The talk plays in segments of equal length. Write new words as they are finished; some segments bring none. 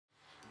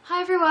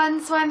Hi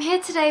everyone, so I'm here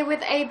today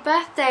with a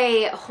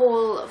birthday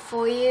haul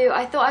for you.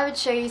 I thought I would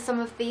show you some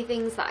of the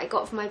things that I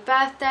got for my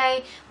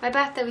birthday. My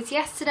birthday was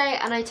yesterday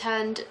and I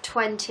turned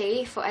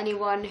 20 for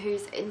anyone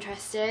who's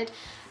interested.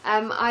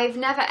 I've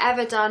never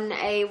ever done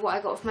a what I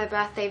got for my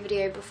birthday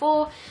video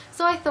before,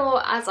 so I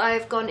thought as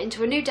I've gone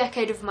into a new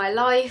decade of my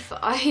life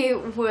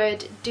I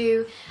would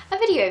do a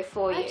video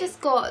for you. I just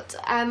got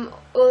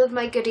all of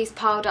my goodies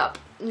piled up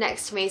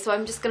next to me, so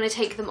I'm just going to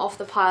take them off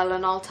the pile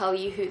and I'll tell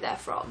you who they're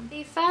from.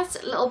 The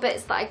first little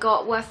bits that I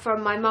got were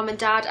from my mum and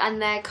dad,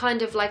 and they're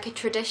kind of like a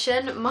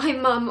tradition. My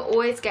mum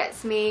always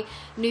gets me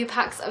new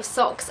packs of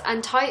socks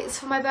and tights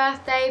for my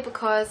birthday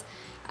because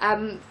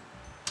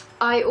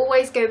I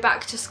always go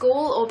back to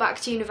school or back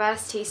to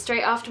university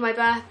straight after my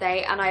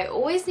birthday, and I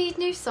always need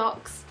new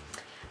socks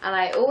and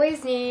I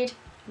always need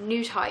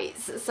new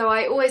tights, so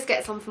I always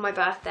get some for my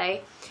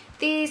birthday.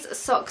 These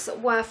socks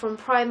were from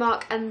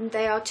Primark and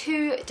they are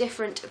two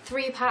different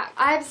 3-pack.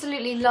 I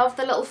absolutely love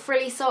the little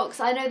frilly socks.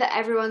 I know that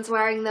everyone's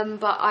wearing them,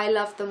 but I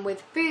love them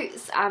with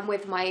boots and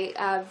with my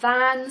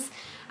Vans,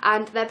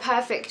 and they're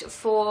perfect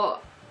for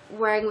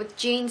wearing with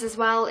jeans as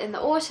well in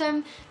the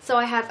autumn. So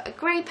I have a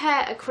grey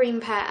pair, a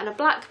cream pair and a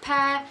black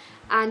pair,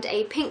 and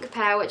a pink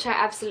pair which I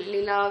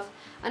absolutely love,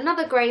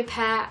 another grey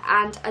pair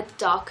and a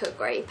darker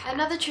grey pair.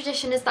 Another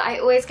tradition is that I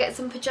always get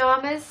some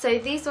pyjamas, so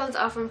these ones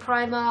are from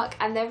Primark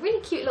and they're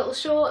really cute little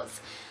shorts.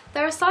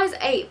 They're a size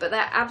 8 but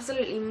they're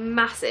absolutely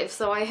massive,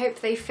 so I hope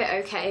they fit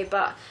okay,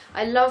 but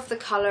I love the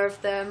colour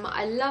of them.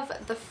 I love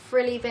the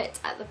frilly bit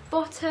at the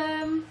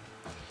bottom,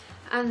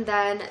 and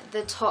then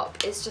the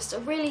top is just a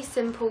really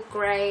simple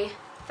grey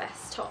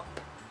vest top.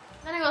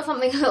 Then I got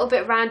something a little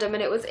bit random,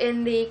 and it was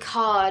in the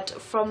card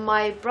from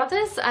my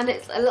brothers, and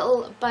it's a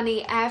little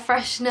bunny air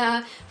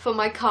freshener for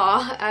my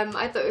car.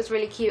 I thought it was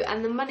really cute,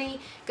 and the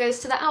money goes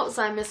to the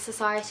Alzheimer's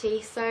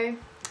Society, so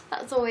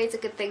that's always a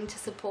good thing to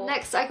support.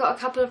 Next I got a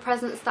couple of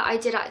presents that I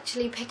did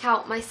actually pick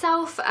out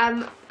myself,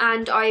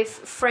 and I've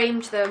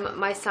framed them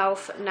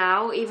myself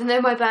now, even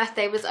though my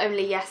birthday was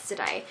only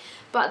yesterday.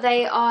 But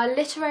they are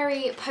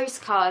literary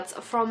postcards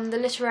from the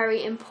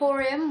Literary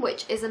Emporium,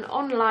 which is an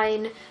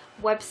online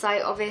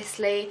website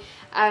obviously,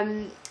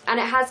 and it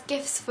has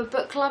gifts for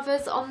book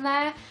lovers on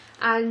there,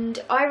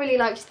 and I really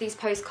liked these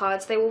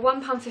postcards. They were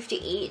 £1.50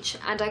 each,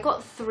 and I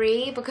got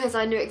 3 because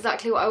I knew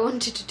exactly what I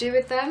wanted to do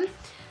with them.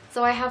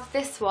 So I have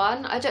this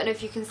one. I don't know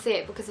if you can see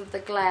it because of the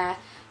glare,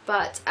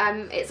 but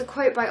it's a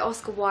quote by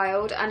Oscar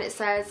Wilde, and it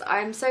says,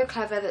 "I'm so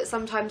clever that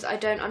sometimes I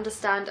don't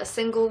understand a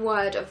single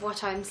word of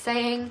what I'm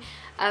saying."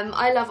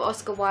 I love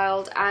Oscar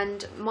Wilde,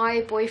 and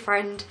my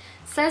boyfriend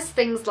says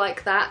things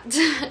like that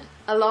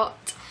a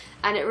lot,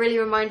 and it really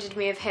reminded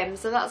me of him,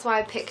 so that's why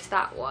I picked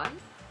that one.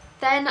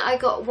 Then I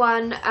got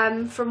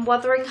one from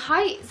Wuthering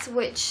Heights,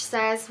 which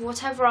says,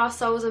 "Whatever our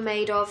souls are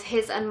made of,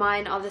 his and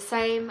mine are the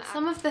same."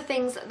 Some of the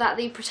things that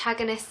the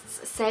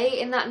protagonists say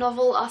in that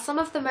novel are some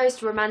of the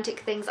most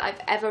romantic things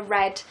I've ever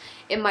read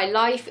in my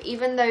life,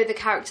 even though the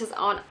characters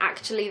aren't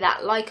actually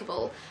that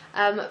likeable.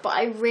 But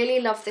I really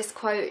love this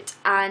quote,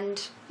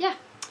 and yeah,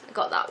 I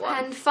got that one.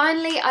 And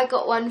finally I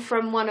got one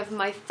from one of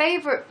my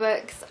favourite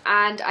books,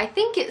 and I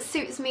think it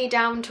suits me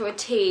down to a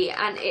T,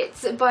 and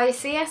it's by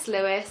C.S.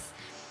 Lewis.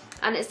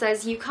 And it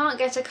says, "You can't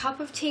get a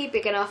cup of tea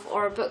big enough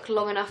or a book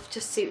long enough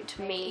to suit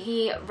me."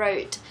 He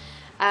wrote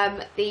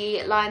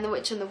The Lion, the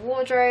Witch and the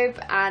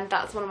Wardrobe, and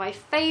that's one of my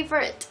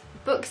favourite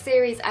book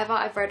series ever.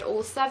 I've read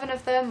all 7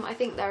 of them. I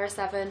think there are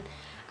 7.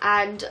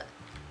 And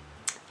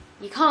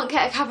you can't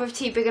get a cup of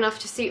tea big enough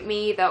to suit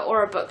me either,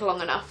 or a book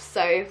long enough,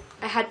 so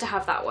I had to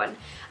have that one.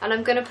 And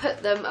I'm going to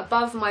put them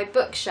above my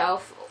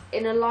bookshelf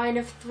in a line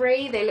of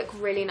 3. They look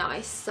really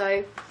nice,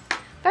 so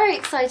very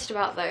excited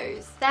about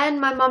those. Then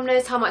my mum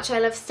knows how much I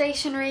love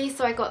stationery,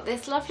 so I got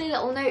this lovely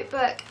little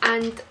notebook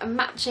and a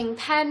matching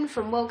pen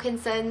from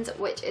Wilkinson's,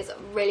 which is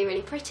really,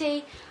 really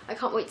pretty. I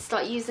can't wait to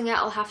start using it.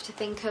 I'll have to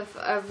think of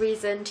a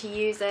reason to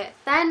use it.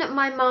 Then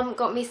my mum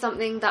got me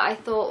something that I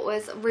thought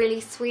was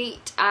really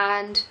sweet,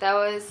 and there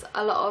was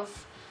a lot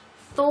of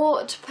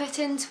thought put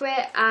into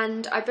it,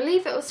 and I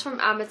believe it was from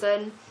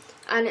Amazon,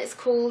 and it's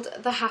called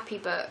The Happy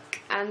Book,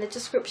 and the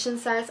description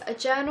says, "A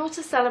journal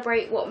to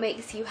celebrate what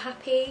makes you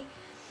happy."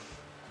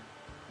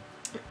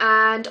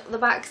 And the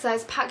back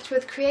says, "Packed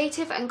with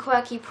creative and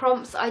quirky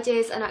prompts,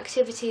 ideas and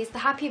activities, the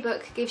Happy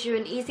Book gives you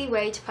an easy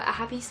way to put a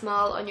happy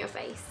smile on your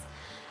face."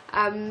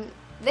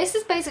 This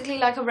is basically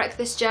like a Wreck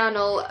This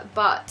Journal,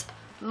 but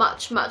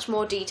much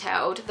more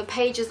detailed. The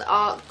pages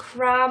are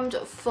crammed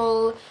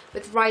full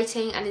with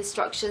writing and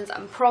instructions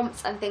and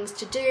prompts and things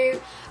to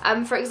do.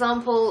 For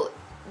example,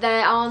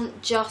 there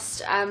aren't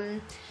just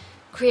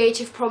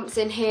creative prompts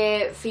in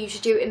here for you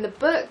to do in the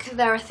book.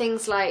 There are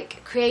things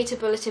like create a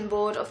bulletin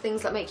board of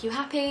things that make you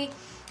happy,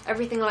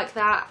 everything like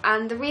that.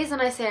 And the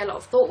reason I say a lot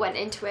of thought went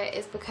into it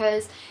is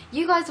because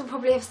you guys will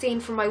probably have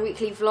seen from my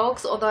weekly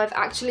vlogs, although I've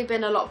actually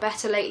been a lot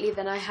better lately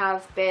than I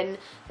have been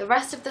the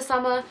rest of the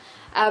summer.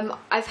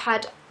 I've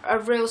had a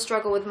real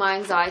struggle with my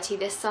anxiety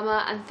this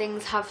summer, and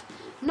things have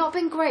not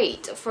been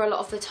great for a lot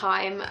of the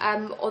time,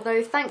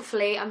 although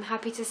thankfully I'm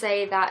happy to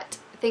say that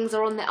things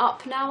are on the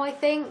up now, I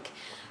think,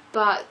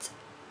 but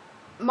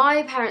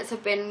my parents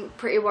have been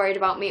pretty worried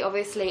about me,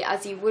 obviously,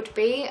 as you would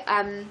be,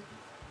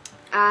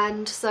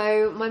 and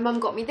so my mum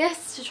got me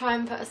this to try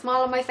and put a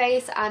smile on my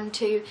face and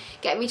to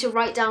get me to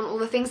write down all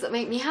the things that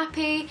make me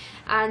happy,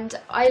 and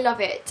I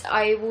love it.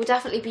 I will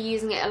definitely be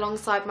using it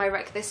alongside my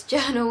Wreck This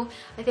journal.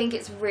 I think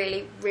it's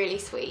really, really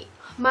sweet.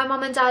 My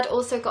mum and dad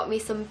also got me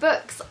some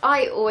books.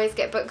 I always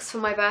get books for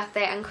my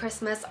birthday and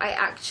Christmas. I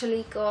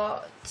actually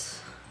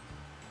got,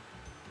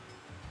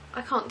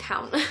 I can't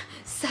count,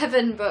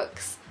 7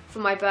 books for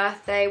my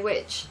birthday,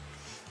 which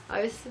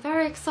I was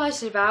very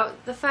excited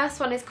about. The first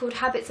one is called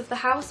Habits of the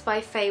House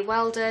by Faye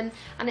Weldon,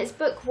 and it's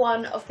book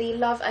 1 of the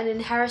Love and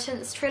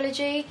Inheritance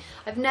trilogy.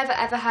 I've never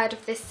ever heard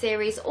of this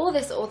series or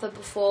this author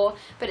before,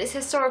 but it's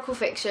historical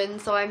fiction,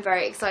 so I'm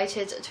very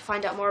excited to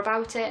find out more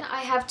about it.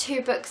 I have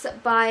 2 books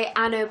by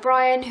Anne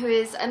O'Brien, who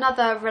is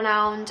another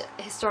renowned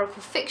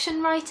historical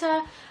fiction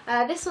writer.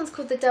 This one's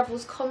called The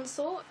Devil's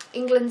Consort,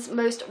 England's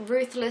most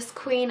ruthless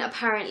queen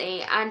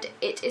apparently, and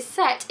it is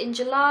set in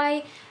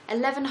July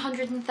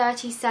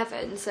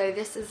 1137, so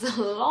this is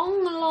a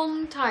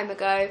long time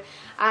ago,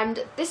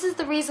 and this is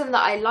the reason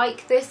that I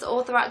like this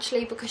author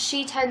actually, because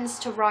she tends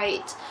to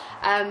write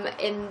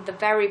in the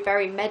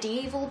very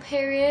medieval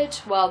period.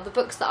 Well, the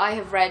books that I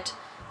have read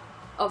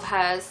of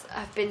hers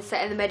have been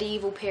set in the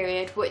medieval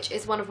period, which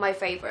is one of my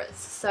favourites,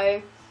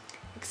 so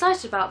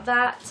excited about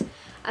that.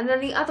 And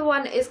then the other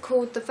one is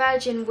called The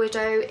Virgin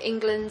Widow,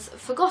 England's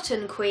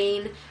Forgotten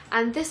Queen,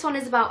 and this one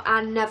is about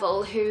Anne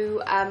Neville,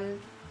 who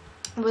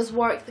was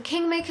Warwick the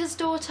Kingmaker's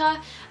daughter,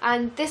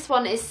 and this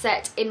one is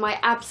set in my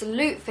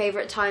absolute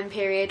favourite time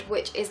period,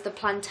 which is the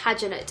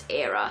Plantagenet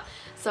era.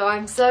 So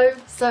I'm so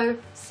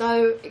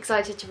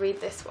excited to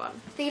read this one.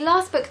 The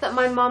last book that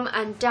my mum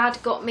and dad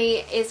got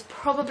me is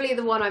probably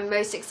the one I'm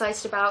most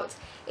excited about.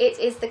 It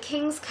is The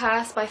King's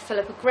Curse by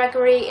Philippa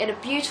Gregory in a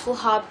beautiful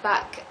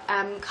hardback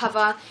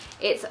cover.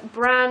 It's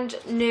brand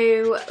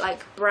new,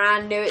 like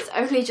brand new. It's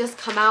only just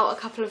come out a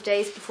couple of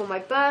days before my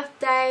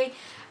birthday.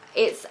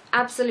 It's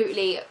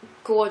absolutely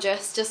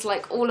gorgeous, just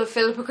like all of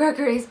Philippa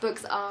Gregory's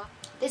books are.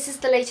 This is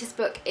the latest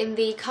book in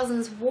the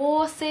Cousins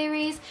War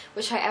series,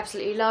 which I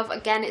absolutely love.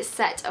 Again, it's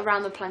set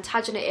around the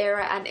Plantagenet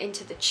era and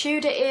into the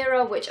Tudor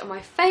era, which are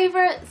my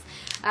favourites.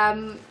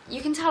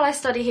 You can tell I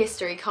study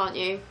history, can't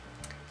you?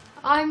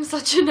 I'm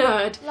such a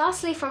nerd.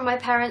 Lastly, from my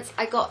parents,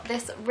 I got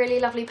this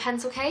really lovely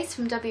pencil case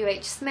from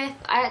WH Smith.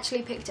 I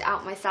actually picked it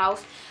out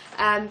myself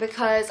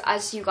because,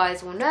 as you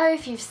guys will know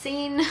if you've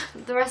seen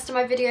the rest of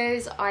my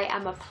videos, I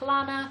am a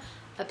planner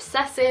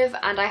obsessive,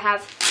 and I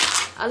have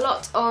a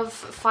lot of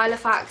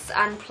Filofax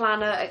and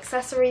planner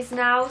accessories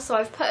now, so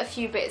I've put a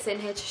few bits in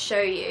here to show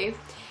you.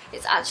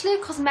 It's actually a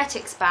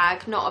cosmetics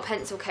bag, not a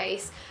pencil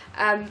case,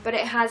 but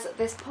it has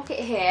this pocket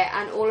here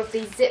and all of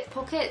these zip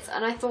pockets,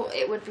 and I thought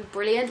it would be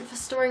brilliant for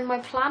storing my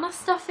planner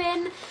stuff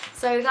in,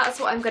 so that's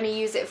what I'm going to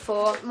use it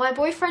for. My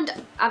boyfriend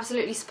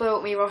absolutely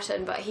spoiled me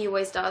rotten, but he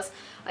always does.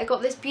 I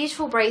got this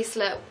beautiful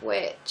bracelet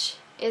which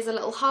is a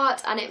little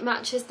heart, and it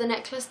matches the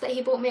necklace that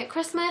he bought me at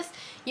Christmas.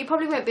 You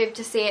probably won't be able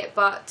to see it,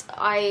 but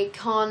I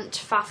can't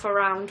faff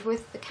around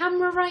with the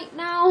camera right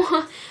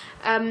now.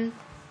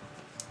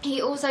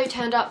 He also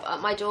turned up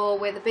at my door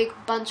with a big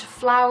bunch of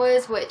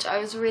flowers, which I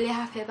was really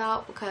happy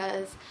about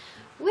because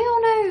we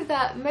all know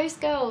that most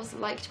girls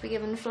like to be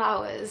given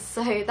flowers,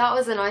 so that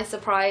was a nice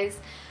surprise.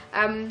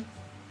 And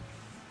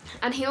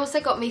he also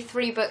got me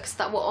 3 books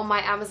that were on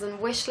my Amazon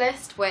wish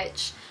list,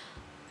 which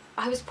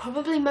I was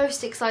probably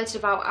most excited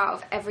about out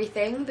of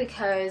everything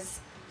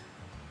because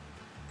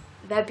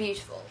they're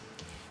beautiful.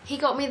 He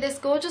got me this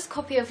gorgeous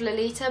copy of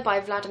Lolita by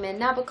Vladimir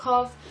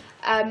Nabokov.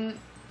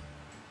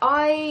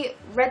 I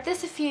read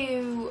this a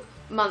few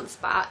months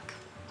back,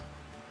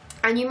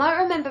 and you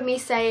might remember me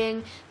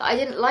saying that I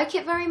didn't like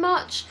it very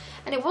much,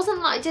 and it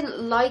wasn't that I didn't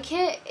like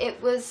it,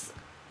 it was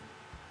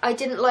I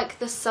didn't like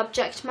the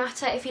subject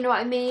matter, if you know what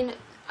I mean.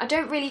 I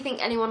don't really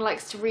think anyone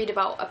likes to read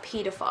about a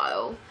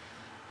paedophile,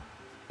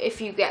 if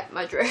you get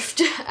my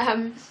drift.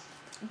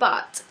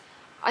 But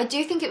I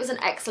do think it was an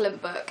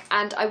excellent book,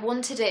 and I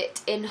wanted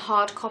it in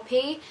hard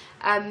copy,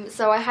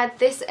 so I had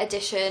this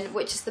edition,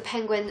 which is the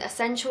Penguin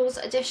Essentials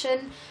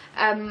edition,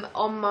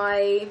 on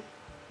my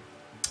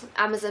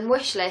Amazon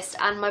wish list,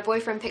 and my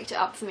boyfriend picked it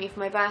up for me for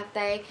my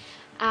birthday,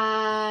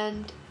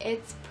 and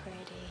it's pretty.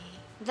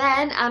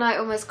 Then, and I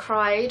almost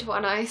cried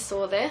when I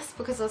saw this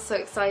because I was so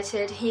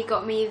excited, he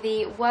got me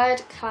the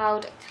Word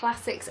Cloud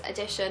Classics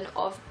edition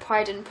of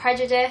Pride and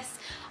Prejudice.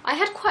 I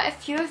had quite a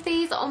few of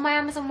these on my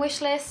Amazon wish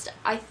list,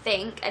 I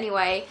think,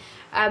 anyway.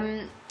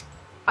 I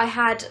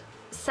had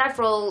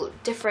several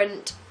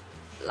different,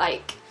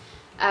 like,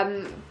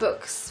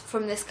 books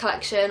from this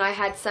collection. I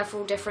had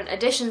several different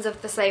editions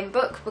of the same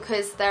book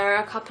because there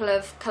are a couple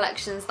of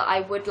collections that I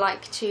would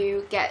like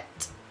to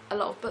get a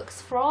lot of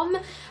books from,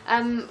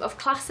 of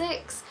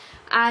classics,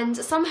 and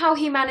somehow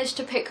he managed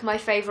to pick my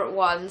favourite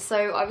one,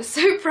 so I was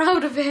so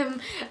proud of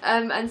him,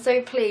 and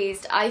so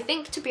pleased. I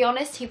think, to be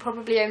honest, he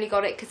probably only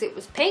got it because it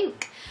was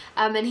pink,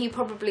 and he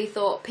probably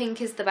thought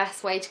pink is the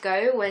best way to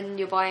go when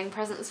you're buying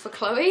presents for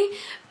Chloe,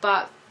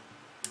 but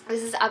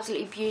this is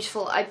absolutely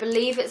beautiful. I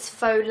believe it's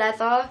faux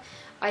leather.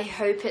 I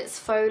hope it's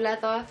faux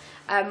leather.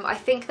 I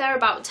think they're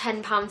about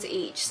 £10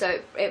 each, so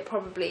it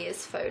probably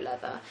is faux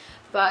leather.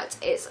 But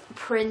it's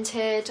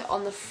printed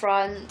on the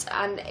front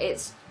and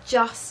it's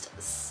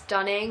just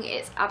stunning.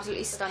 It's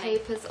absolutely stunning. The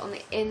papers on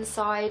the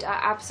inside are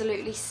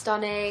absolutely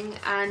stunning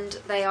and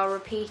they are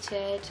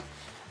repeated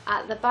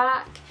at the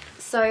back.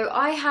 So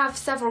I have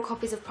several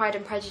copies of Pride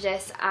and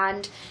Prejudice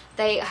and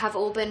they have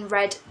all been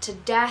read to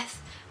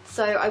death.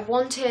 So I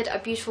wanted a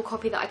beautiful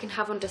copy that I can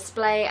have on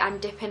display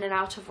and dip in and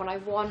out of when I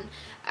want.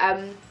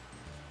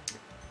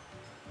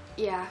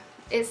 Yeah,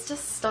 it's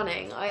just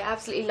stunning. I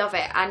absolutely love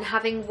it, and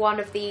having one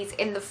of these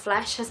in the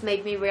flesh has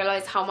made me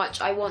realise how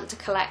much I want to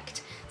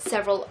collect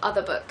several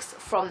other books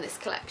from this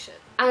collection.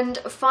 And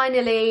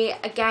finally,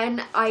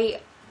 again,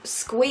 I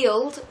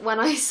squealed when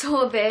I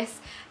saw this.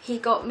 He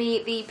got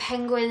me the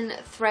Penguin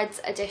Threads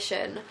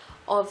edition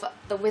of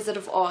The Wizard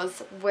of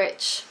Oz,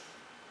 which,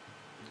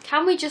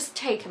 can we just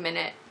take a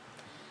minute?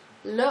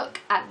 Look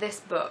at this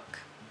book.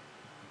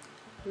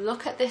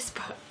 Look at this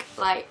book.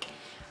 Like,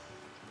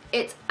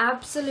 it's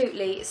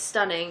absolutely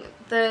stunning.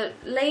 The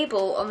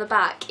label on the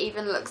back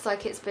even looks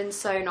like it's been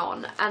sewn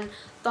on, and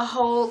the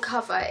whole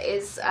cover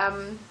is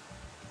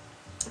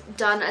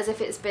done as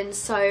if it's been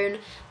sewn.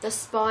 The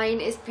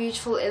spine is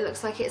beautiful. It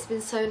looks like it's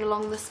been sewn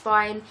along the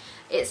spine.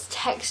 It's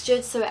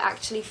textured, so it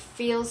actually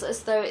feels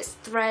as though it's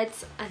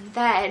threads. And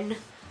then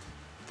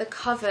the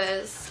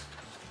covers.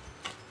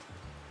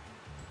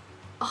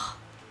 Oh,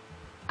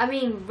 I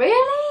mean,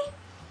 really?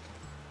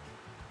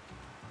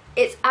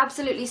 It's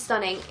absolutely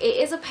stunning. It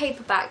is a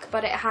paperback,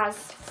 but it has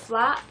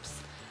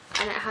flaps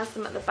and it has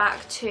them at the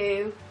back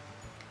too,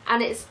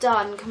 and it's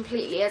done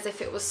completely as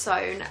if it was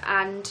sewn.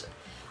 And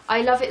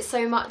I love it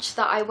so much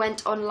that I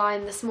went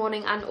online this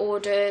morning and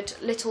ordered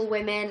Little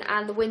Women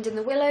and The Wind in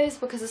the Willows,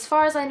 because as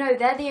far as I know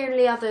they're the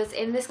only others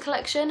in this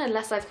collection,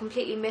 unless I've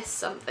completely missed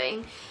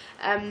something.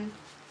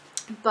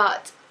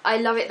 But I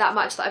love it that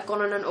much that I've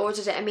gone on and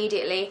ordered it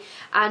immediately,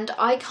 and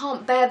I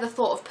can't bear the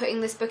thought of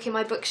putting this book in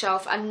my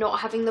bookshelf and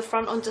not having the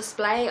front on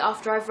display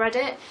after I've read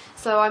it.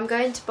 So I'm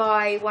going to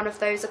buy one of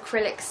those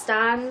acrylic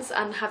stands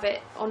and have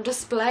it on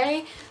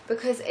display,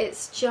 because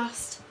it's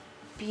just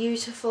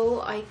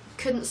beautiful. I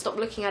couldn't stop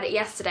looking at it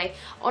yesterday.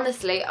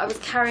 Honestly, I was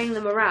carrying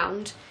them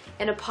around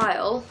in a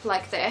pile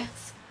like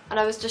this, and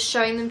I was just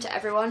showing them to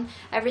everyone.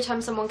 Every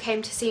time someone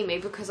came to see me,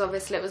 because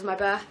obviously it was my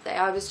birthday,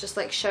 I was just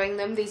like showing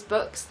them these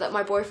books that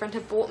my boyfriend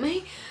had bought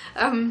me.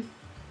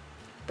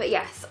 But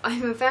yes,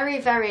 I'm a very,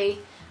 very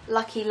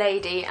lucky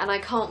lady, and I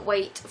can't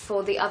wait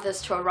for the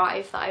others to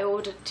arrive that I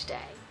ordered today.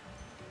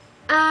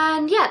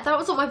 And yeah, that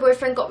was what my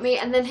boyfriend got me,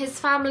 and then his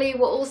family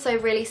were also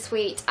really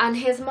sweet, and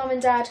his mum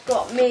and dad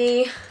got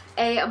me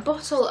a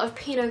bottle of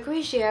Pinot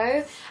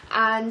Grigio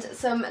and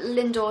some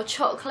Lindor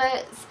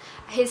chocolates.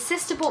 His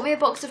sister bought me a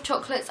box of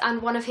chocolates,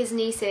 and one of his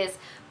nieces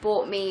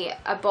bought me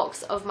a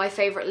box of my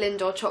favourite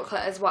Lindor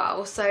chocolate as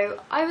well.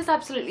 So I was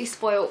absolutely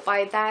spoilt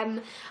by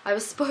them. I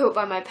was spoilt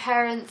by my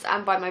parents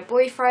and by my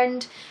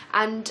boyfriend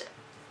and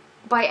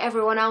by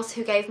everyone else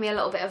who gave me a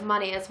little bit of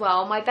money as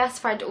well. My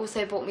best friend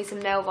also bought me some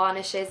nail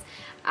varnishes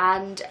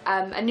and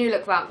a New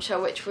Look voucher,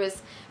 which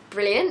was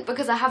brilliant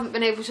because I haven't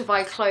been able to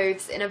buy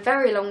clothes in a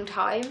very long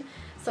time.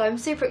 So I'm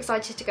super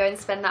excited to go and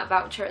spend that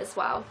voucher as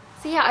well.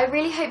 So yeah, I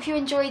really hope you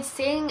enjoyed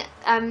seeing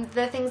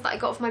the things that I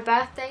got for my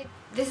birthday.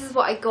 This is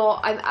what I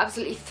got. I'm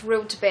absolutely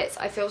thrilled to bits.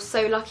 I feel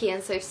so lucky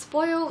and so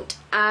spoiled.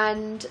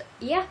 And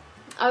yeah,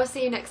 I will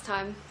see you next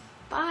time.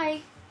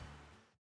 Bye.